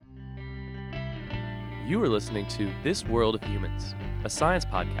You are listening to This World of Humans, a science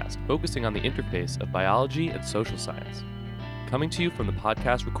podcast focusing on the interface of biology and social science. Coming to you from the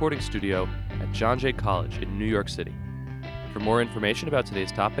podcast recording studio at John Jay College in New York City. For more information about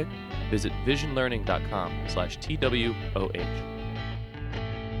today's topic, visit visionlearning.com/TWOH.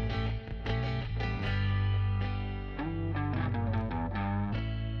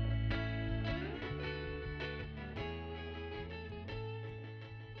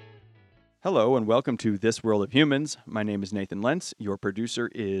 Hello and welcome to This World of Humans. My name is Nathan Lentz. Your producer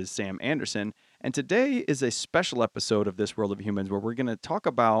is Sam Anderson. And today is a special episode of This World of Humans where we're going to talk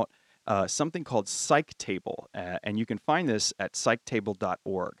about something called PsychTable. And you can find this at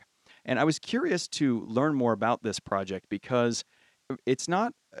psychtable.org. And I was curious to learn more about this project because it's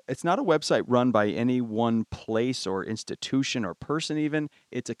not a website run by any one place or institution or person even.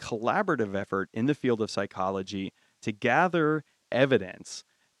 It's a collaborative effort in the field of psychology to gather evidence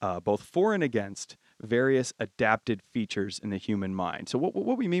both for and against various adapted features in the human mind. So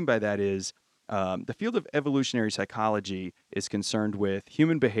what we mean by that is the field of evolutionary psychology is concerned with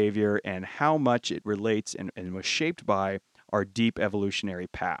human behavior and how much it relates and was shaped by our deep evolutionary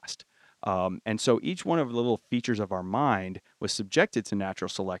past. And so each one of the little features of our mind was subjected to natural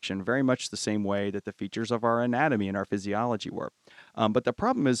selection very much the same way that the features of our anatomy and our physiology were. But the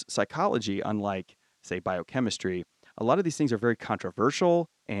problem is psychology, unlike, say, biochemistry, a lot of these things are very controversial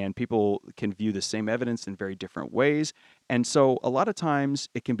and people can view the same evidence in very different ways. And so a lot of times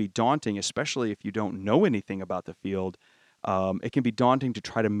it can be daunting, especially if you don't know anything about the field. It can be daunting to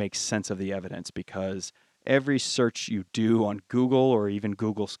try to make sense of the evidence because every search you do on Google or even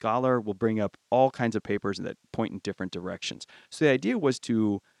Google Scholar will bring up all kinds of papers that point in different directions. So the idea was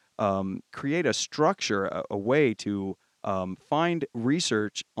to create a structure, a way to find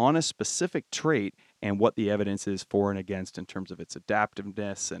research on a specific trait and what the evidence is for and against in terms of its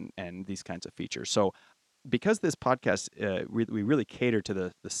adaptiveness and these kinds of features. So because this podcast, we really cater to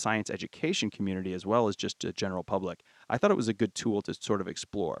the science education community as well as just the general public, I thought it was a good tool to sort of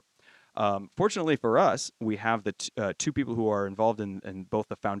explore. Fortunately for us, we have the two people who are involved in both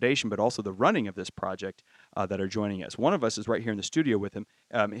the foundation but also the running of this project that are joining us. One of us is right here in the studio with him.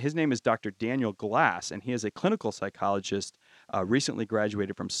 His name is Dr. Daniel Glass, and he is a clinical psychologist recently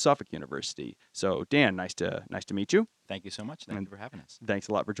graduated from Suffolk University. So, Dan, nice to meet you. Thank you so much. Thank you for having us. Thanks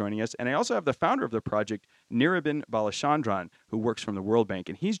a lot for joining us. And I also have the founder of the project, Niribin Balachandran, who works from the World Bank,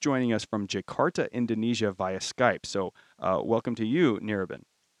 and he's joining us from Jakarta, Indonesia via Skype. So, welcome to you, Niribin.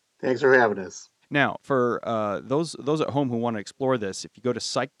 Thanks for having us. Now, for those at home who want to explore this, if you go to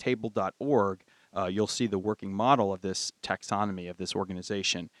psychtable.org, you'll see the working model of this taxonomy of this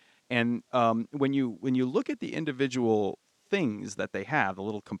organization. And when you look at the individual things that they have, the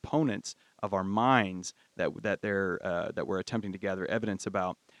little components of our minds that we're attempting to gather evidence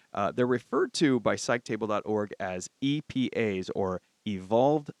about, they're referred to by psychtable.org as EPAs, or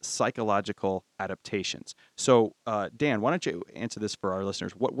evolved psychological adaptations. So, Dan, why don't you answer this for our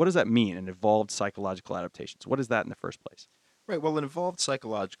listeners? What does that mean, an evolved psychological adaptations? What is that in the first place? Right. Well, an evolved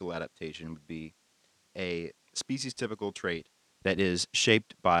psychological adaptation would be a species-typical trait that is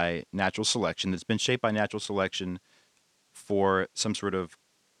shaped by natural selection, that's been shaped by natural selection for some sort of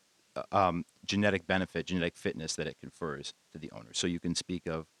genetic benefit, genetic fitness that it confers to the owner. So you can speak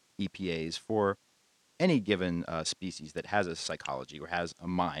of EPAs for any given species that has a psychology or has a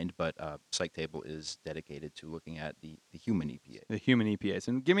mind, but PsychTable is dedicated to looking at the human EPA. The human EPAs.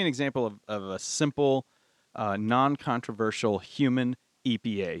 And give me an example of a simple, non-controversial human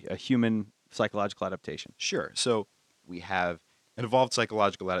EPA, a human psychological adaptation. Sure. So we have an evolved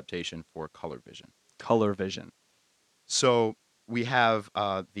psychological adaptation for color vision. Color vision. So we have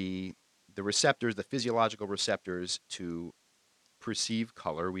the receptors, the physiological receptors to perceive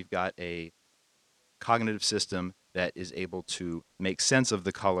color. We've got a cognitive system that is able to make sense of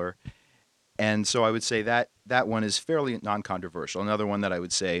the color. And so I would say that one is fairly non-controversial. Another one that I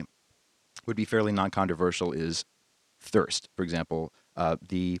would say would be fairly non-controversial is thirst. For example,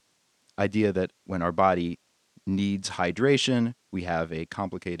 the idea that when our body needs hydration, we have a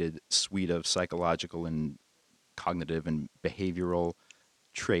complicated suite of psychological and cognitive and behavioral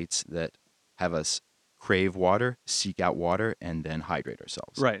traits that have us crave water, seek out water, and then hydrate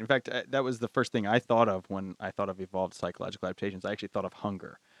ourselves. Right. In fact, that was the first thing I thought of when I thought of evolved psychological adaptations. I actually thought of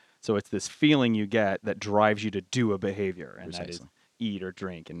hunger. So it's this feeling you get that drives you to do a behavior, and Precisely. that is eat or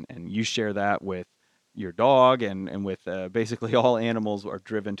drink. And you share that with your dog and with basically all animals are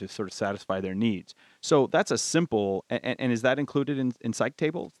driven to sort of satisfy their needs. So that's a simple, and is that included in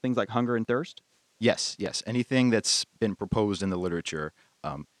PsychTable, things like hunger and thirst? Yes. Anything that's been proposed in the literature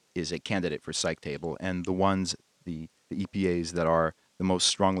is a candidate for PsychTable, and the EPAs that are the most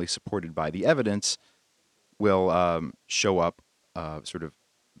strongly supported by the evidence will show up, sort of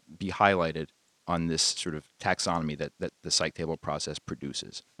be highlighted on this sort of taxonomy that the psych table process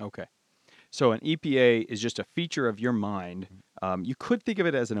produces. Okay. So an EPA is just a feature of your mind. You could think of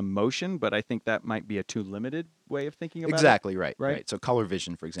it as an emotion, but I think that might be a too limited way of thinking about it. Exactly right. Right? Right. So color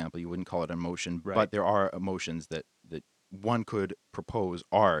vision, for example, you wouldn't call it emotion, Right. but there are emotions that one could propose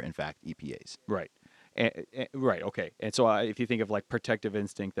are in fact EPAs. Right. Right. Okay. And so if you think of like protective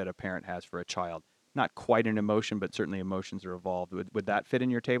instinct that a parent has for a child, not quite an emotion, but certainly emotions are evolved. Would that fit in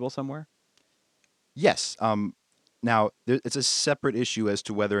your table somewhere? Yes. Now, it's a separate issue as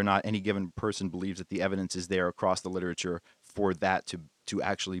to whether or not any given person believes that the evidence is there across the literature for that to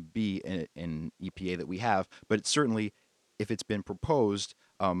actually be an EPA that we have. But it's certainly, if it's been proposed,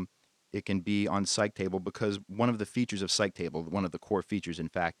 it can be on Psych Table, because one of the features of Psych Table, one of the core features, in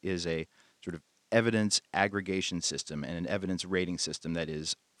fact, is a sort of evidence aggregation system and an evidence rating system that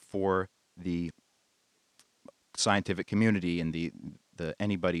is for the scientific community and the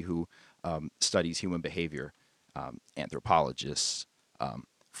anybody who studies human behavior, anthropologists,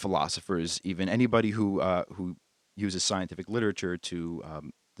 philosophers, even anybody who uses scientific literature to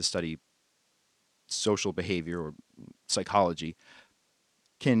study social behavior or psychology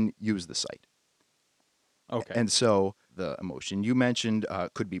can use the site. Okay. And so the emotion you mentioned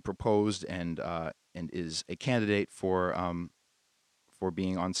could be proposed and is a candidate for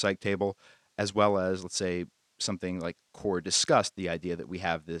being on Psych Table, as well as, let's say, something like Core discussed, the idea that we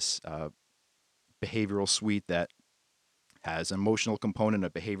have this behavioral suite that has an emotional component, a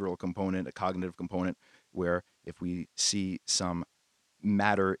behavioral component, a cognitive component, where if we see some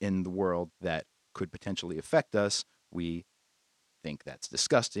matter in the world that could potentially affect us, we think that's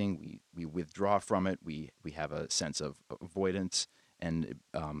disgusting. We withdraw from it. We have a sense of avoidance and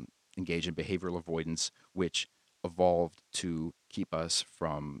engage in behavioral avoidance, which evolved to keep us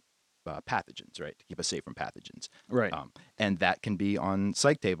from pathogens, right? To keep us safe from pathogens. Right. And that can be on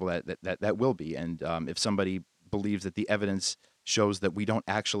Psych Table. That will be. And if somebody believes that the evidence shows that we don't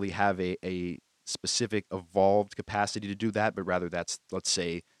actually have a specific evolved capacity to do that, but rather that's, let's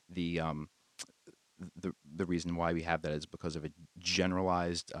say, the reason why we have that is because of a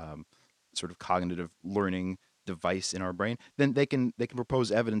generalized sort of cognitive learning device in our brain, then they can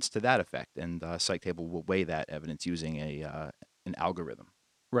propose evidence to that effect, and Psych Table will weigh that evidence using an algorithm.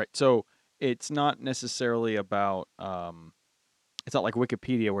 Right. So it's not necessarily about. It's not like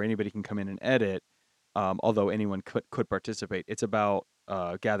Wikipedia where anybody can come in and edit, although anyone could participate. It's about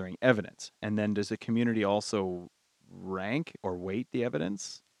gathering evidence, and then does the community also rank or weight the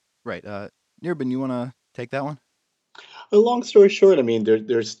evidence? Right. Nirbin, you want to take that one? A long story short, I mean,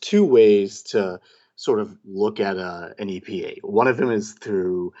 there's two ways to sort of look at an EPA. One of them is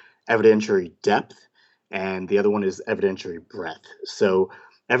through evidentiary depth, and the other one is evidentiary breadth. So,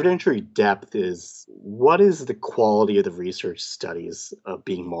 evidentiary depth is what is the quality of the research studies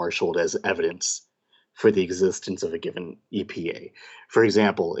being marshaled as evidence for the existence of a given EPA. For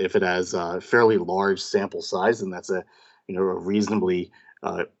example, if it has a fairly large sample size, then that's a reasonably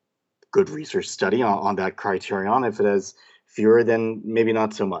uh, good research study on that criterion. If it has fewer, then maybe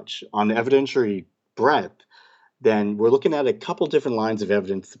not so much. On evidentiary breadth, then we're looking at a couple different lines of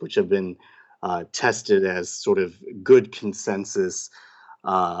evidence which have been tested as sort of good consensus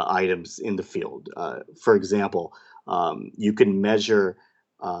items in the field. For example, you can measure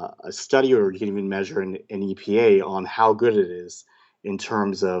a study, or you can even measure an EPA on how good it is in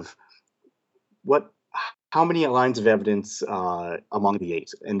terms of what how many lines of evidence among the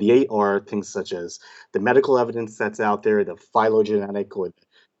eight? And the eight are things such as the medical evidence that's out there, the phylogenetic or the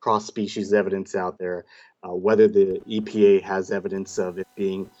cross species evidence out there, whether the EPA has evidence of it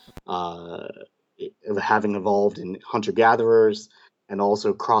being uh, of having evolved in hunter gatherers, and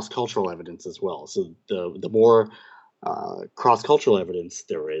also cross cultural evidence as well. So the more cross-cultural evidence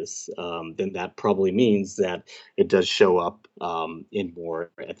there is, then that probably means that it does show up in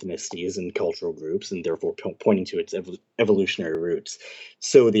more ethnicities and cultural groups, and therefore pointing to its evolutionary roots.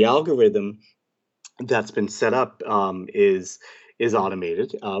 So the algorithm that's been set up is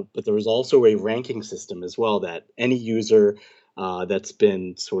automated, but there is also a ranking system as well that any user that's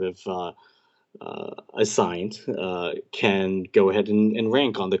been sort of assigned can go ahead and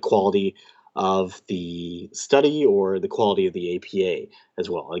rank on the quality of the study or the quality of the APA as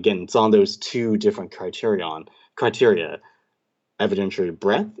well. Again, it's on those two different criteria: evidentiary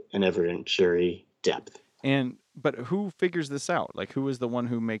breadth and evidentiary depth. But who figures this out? Like, who is the one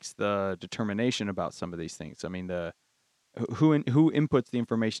who makes the determination about some of these things? I mean, who inputs the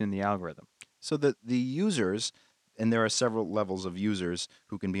information in the algorithm? So the users, and there are several levels of users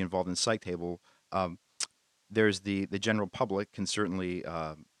who can be involved in Psych Table. There's the general public can certainly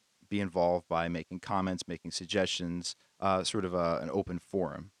be involved by making comments, making suggestions, sort of an open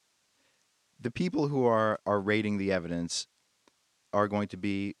forum. The people who are rating the evidence are going to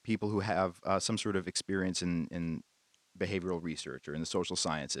be people who have some sort of experience in behavioral research or in the social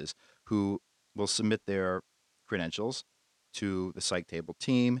sciences, who will submit their credentials to the psych table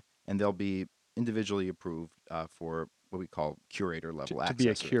team, and they'll be individually approved for what we call curator level To access. be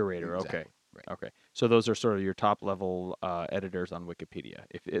a curator, Exactly. okay. Right. Okay. So those are sort of your top level editors on Wikipedia,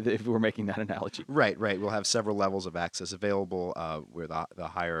 if we're making that analogy. Right. We'll have several levels of access available. Where the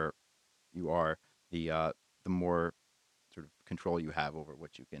higher you are, the more sort of control you have over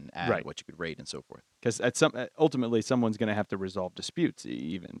what you can add, Right. what you could rate, and so forth. Because ultimately, someone's going to have to resolve disputes,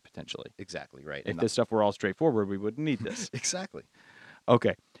 even potentially. Exactly right. If this stuff were all straightforward, we wouldn't need this. Exactly.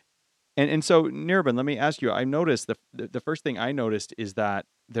 Okay. And so, Nirban, let me ask you. I noticed the first thing I noticed is that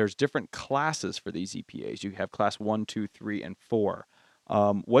there's different classes for these EPAs. You have class 1, 2, 3, and 4.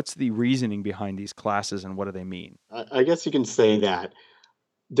 What's the reasoning behind these classes, and what do they mean? I guess you can say that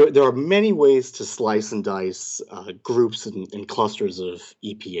there are many ways to slice and dice groups and clusters of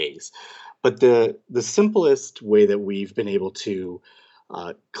EPAs, but the simplest way that we've been able to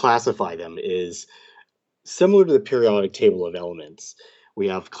classify them is similar to the periodic table of elements. We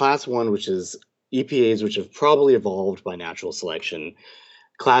have class one, which is EPAs which have probably evolved by natural selection.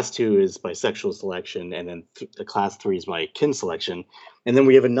 Class two is by sexual selection, and then class three is by kin selection. And then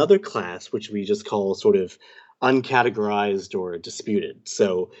we have another class which we just call sort of uncategorized or disputed.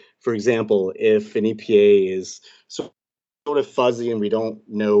 So, for example, if an EPA is sort of fuzzy and we don't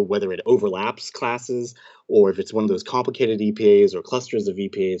know whether it overlaps classes or if it's one of those complicated EPAs or clusters of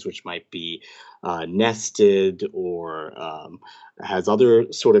EPAs which might be nested or has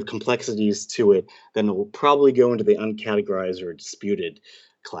other sort of complexities to it, then it will probably go into the uncategorized or disputed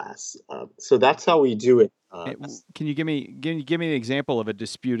class. So that's how we do it. Can you give me an example of a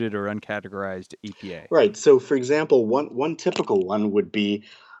disputed or uncategorized EPA? Right. So, for example, one typical one would be,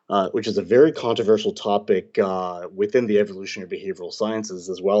 which is a very controversial topic within the evolutionary behavioral sciences,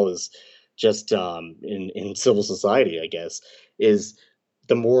 as well as just in civil society, I guess, is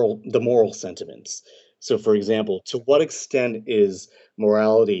the moral sentiments. So, for example, to what extent is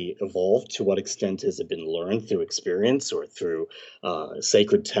morality evolved? To what extent has it been learned through experience or through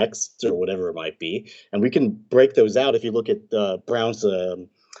sacred texts or whatever it might be? And we can break those out if you look at Brown's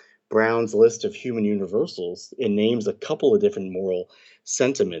list of human universals. It names a couple of different moral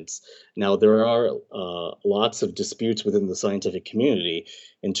sentiments. Now, there are lots of disputes within the scientific community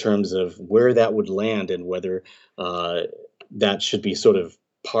in terms of where that would land and whether that should be sort of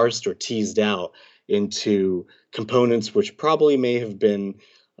parsed or teased out into components which probably may have been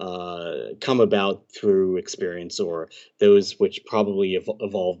come about through experience or those which probably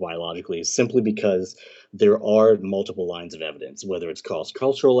evolved biologically simply because there are multiple lines of evidence, whether it's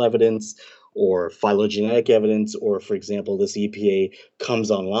cross-cultural evidence or phylogenetic evidence, or, for example, this EPA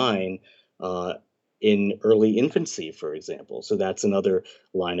comes online in early infancy, for example. So that's another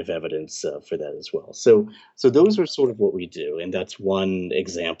line of evidence for that as well. So those are sort of what we do, and that's one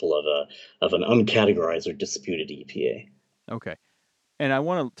example of an uncategorized or disputed EPA. Okay. And I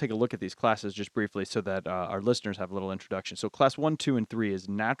want to take a look at these classes just briefly so that our listeners have a little introduction. So class 1, 2, and 3 is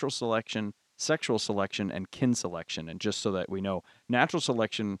natural selection, sexual selection, and kin selection. And just so that we know, natural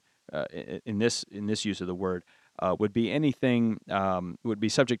selection in this use of the word would be anything would be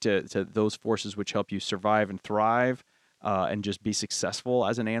subject to those forces which help you survive and thrive and just be successful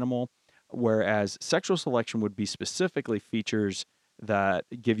as an animal. Whereas sexual selection would be specifically features that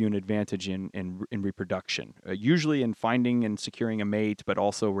give you an advantage in reproduction, usually in finding and securing a mate, but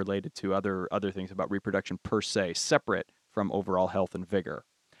also related to other things about reproduction per se, separate from overall health and vigor.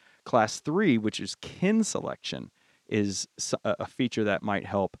 Class 3, which is kin selection, is a feature that might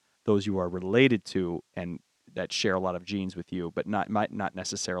help those you are related to and that share a lot of genes with you, but might not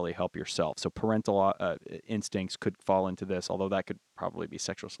necessarily help yourself. So parental instincts could fall into this, although that could probably be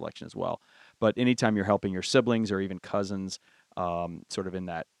sexual selection as well. But anytime you're helping your siblings or even cousins, sort of in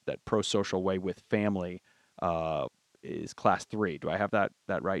that pro-social way with family, is class 3. Do I have that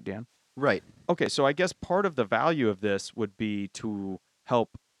right, Dan? Right. Okay, so I guess part of the value of this would be to help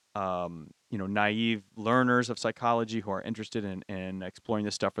naive learners of psychology who are interested in exploring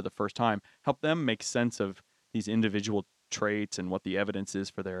this stuff for the first time, help them make sense of these individual traits and what the evidence is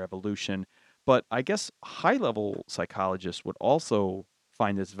for their evolution. But I guess high-level psychologists would also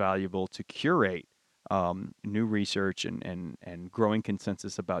find this valuable to curate new research and growing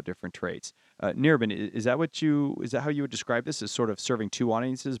consensus about different traits. Nirban, is that how you would describe this, as sort of serving two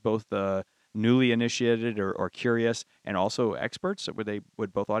audiences, both the newly initiated or curious and also experts?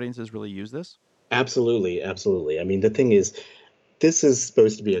 Would both audiences really use this? Absolutely, absolutely. I mean, the thing is, this is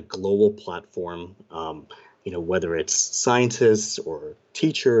supposed to be a global platform. Whether it's scientists or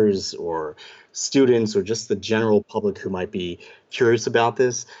teachers or students or just the general public who might be curious about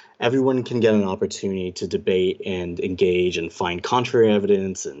this, everyone can get an opportunity to debate and engage and find contrary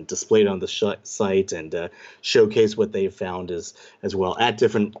evidence and display it on the site and showcase what they've found as well at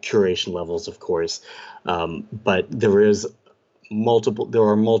different curation levels, of course. But there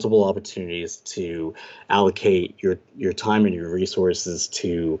are multiple opportunities to allocate your time and your resources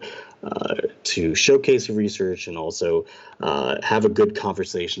to showcase your research and also have a good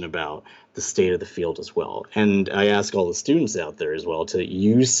conversation about the state of the field as well. And I ask all the students out there as well to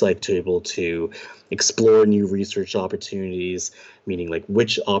use CiteTable to explore new research opportunities, meaning like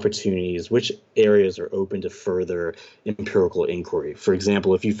which areas are open to further empirical inquiry. For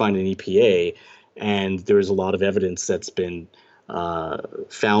example, if you find an EPA and there's a lot of evidence that's been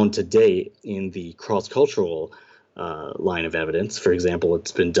found to date in the cross-cultural line of evidence. For example,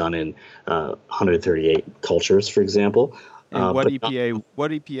 it's been done in 138 cultures, for example. And what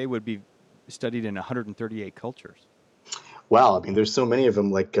EPA would be studied in 138 cultures? Wow, I mean, there's so many of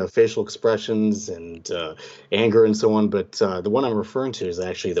them, like facial expressions and anger and so on. But the one I'm referring to is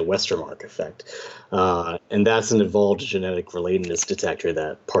actually the Westermark effect, and that's an evolved genetic relatedness detector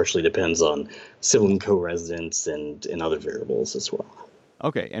that partially depends on sibling co-residence and other variables as well.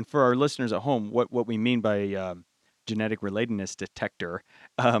 Okay, and for our listeners at home, what we mean by genetic relatedness detector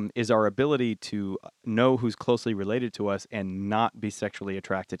is our ability to know who's closely related to us and not be sexually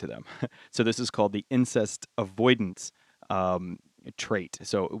attracted to them. So this is called the incest avoidance trait.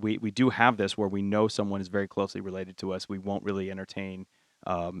 So we do have this where we know someone is very closely related to us. We won't really entertain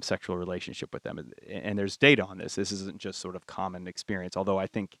sexual relationship with them. And there's data on this. This isn't just sort of common experience, although I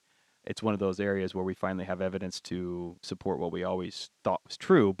think it's one of those areas where we finally have evidence to support what we always thought was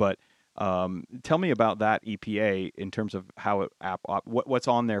true. But tell me about that EPA in terms of how what's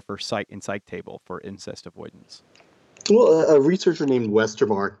on there for CiteTable for incest avoidance. Well, a researcher named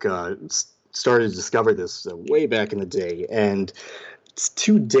Westermark started to discover this way back in the day, and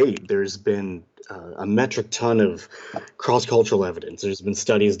to date, there's been a metric ton of cross-cultural evidence. There's been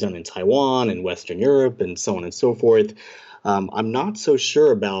studies done in Taiwan and Western Europe and so on and so forth. I'm not so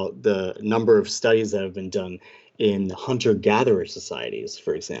sure about the number of studies that have been done in hunter-gatherer societies,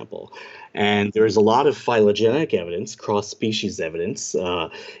 for example. And there's a lot of phylogenetic evidence, cross-species evidence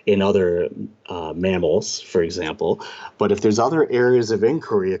in other mammals, for example. But if there's other areas of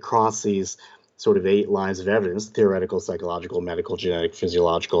inquiry across these sort of 8 lines of evidence, theoretical, psychological, medical, genetic,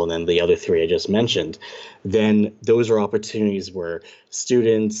 physiological, and then the other 3 I just mentioned, then those are opportunities where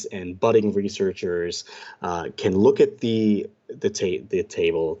students and budding researchers can look at the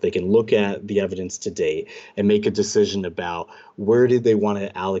table, they can look at the evidence to date and make a decision about where did they want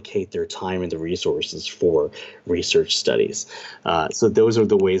to allocate their time and the resources for research studies. So those are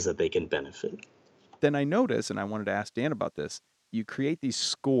the ways that they can benefit. Then I notice, and I wanted to ask Dan about this, you create these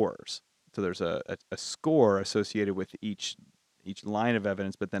scores. So there's a score associated with each line of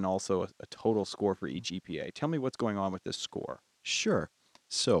evidence, but then also a total score for each EPA. Tell me what's going on with this score. Sure.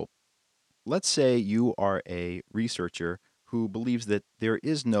 So let's say you are a researcher who believes that there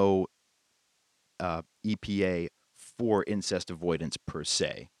is no EPA for incest avoidance per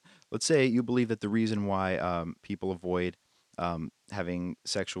se. Let's say you believe that the reason why people avoid having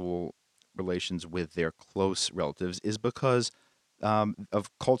sexual relations with their close relatives is because of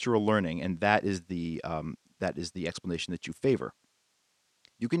cultural learning, and that is the explanation that you favor.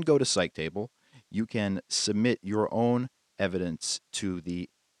 You can go to CiteTable. You can submit your own evidence to the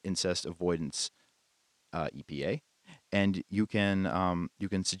incest avoidance EPA, and you can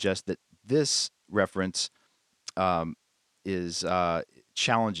suggest that this reference is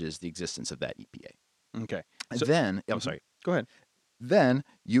challenges the existence of that EPA. Okay. So, then, sorry. Go ahead. Then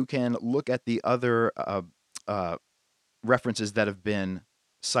you can look at the other references that have been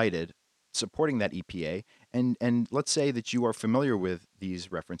cited supporting that EPA, and let's say that you are familiar with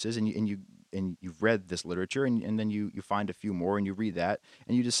these references, and you've read this literature, and then you find a few more, and you read that,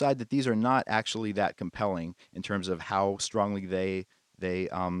 and you decide that these are not actually that compelling in terms of how strongly they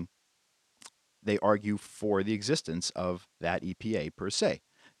argue for the existence of that EPA per se.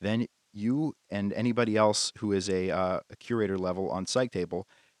 Then you and anybody else who is a curator level on CiteTable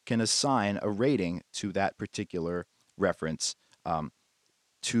can assign a rating to that particular reference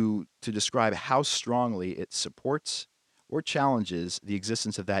to describe how strongly it supports or challenges the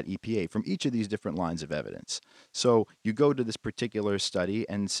existence of that EPA from each of these different lines of evidence. So you go to this particular study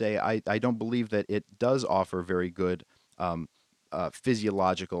and say, I don't believe that it does offer very good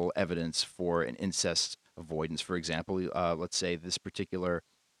physiological evidence for an incest avoidance, for example. Let's say this particular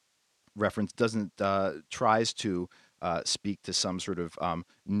reference tries to speak to some sort of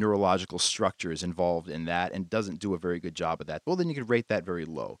neurological structures involved in that and doesn't do a very good job of that, well, then you could rate that very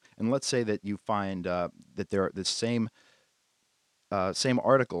low. And let's say that you find that the same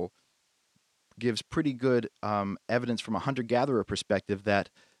article gives pretty good evidence from a hunter-gatherer perspective that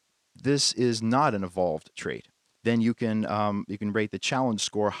this is not an evolved trait. Then you can rate the challenge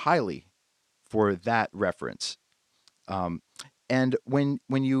score highly for that reference. And when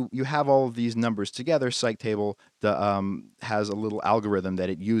you have all of these numbers together, PsycTable has a little algorithm that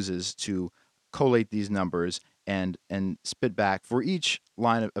it uses to collate these numbers and spit back for each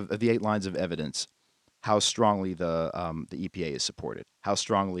line of the 8 lines of evidence how strongly the EPA is supported, how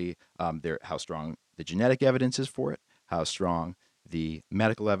strong the genetic evidence is for it, how strong the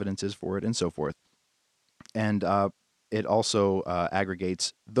medical evidence is for it, and so forth. And it also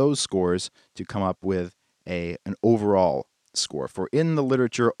aggregates those scores to come up with an overall score for in the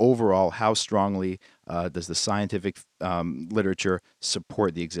literature overall. How strongly does the scientific literature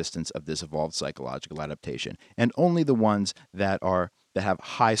support the existence of this evolved psychological adaptation? And only the ones that have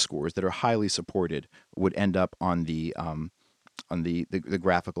high scores, that are highly supported, would end up on the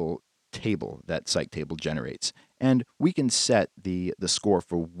graphical table that PsycTable generates. And we can set the score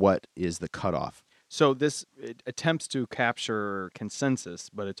for what is the cutoff. So it attempts to capture consensus,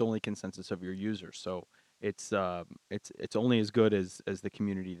 but it's only consensus of your users. So it's only as good as the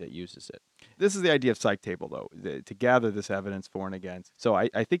community that uses it. This is the idea of PsycTable, though, to gather this evidence for and against. So I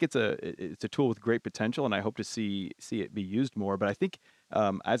think it's a tool with great potential, and I hope to see it be used more. But I think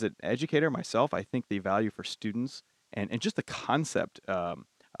as an educator myself, I think the value for students and just the concept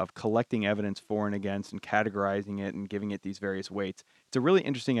of collecting evidence for and against and categorizing it and giving it these various weights, it's a really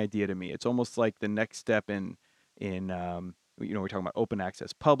interesting idea to me. It's almost like the next step in we're talking about open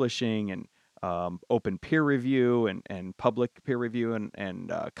access publishing and open peer review and public peer review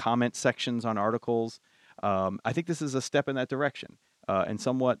and comment sections on articles. I think this is a step in that direction, and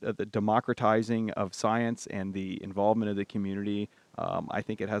somewhat the democratizing of science and the involvement of the community. I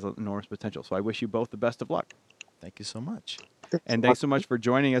think it has enormous potential. So I wish you both the best of luck. Thank you so much. And thanks so much for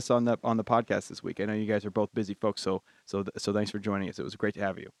joining us on the podcast this week. I know you guys are both busy folks, so thanks for joining us. It was great to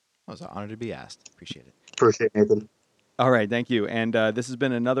have you. It was an honor to be asked. Appreciate it. Appreciate it, Nathan. All right, thank you. And this has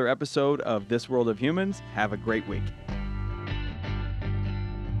been another episode of This World of Humans. Have a great week.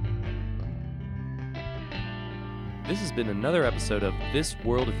 This has been another episode of This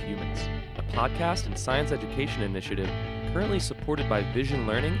World of Humans, a podcast and science education initiative currently supported by Vision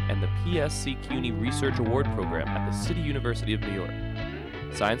Learning and the PSC CUNY Research Award Program at the City University of New York.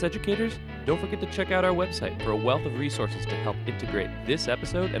 Science educators, don't forget to check out our website for a wealth of resources to help integrate this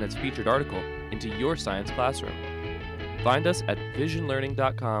episode and its featured article into your science classroom. Find us at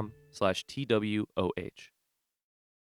visionlearning.com/TWOH.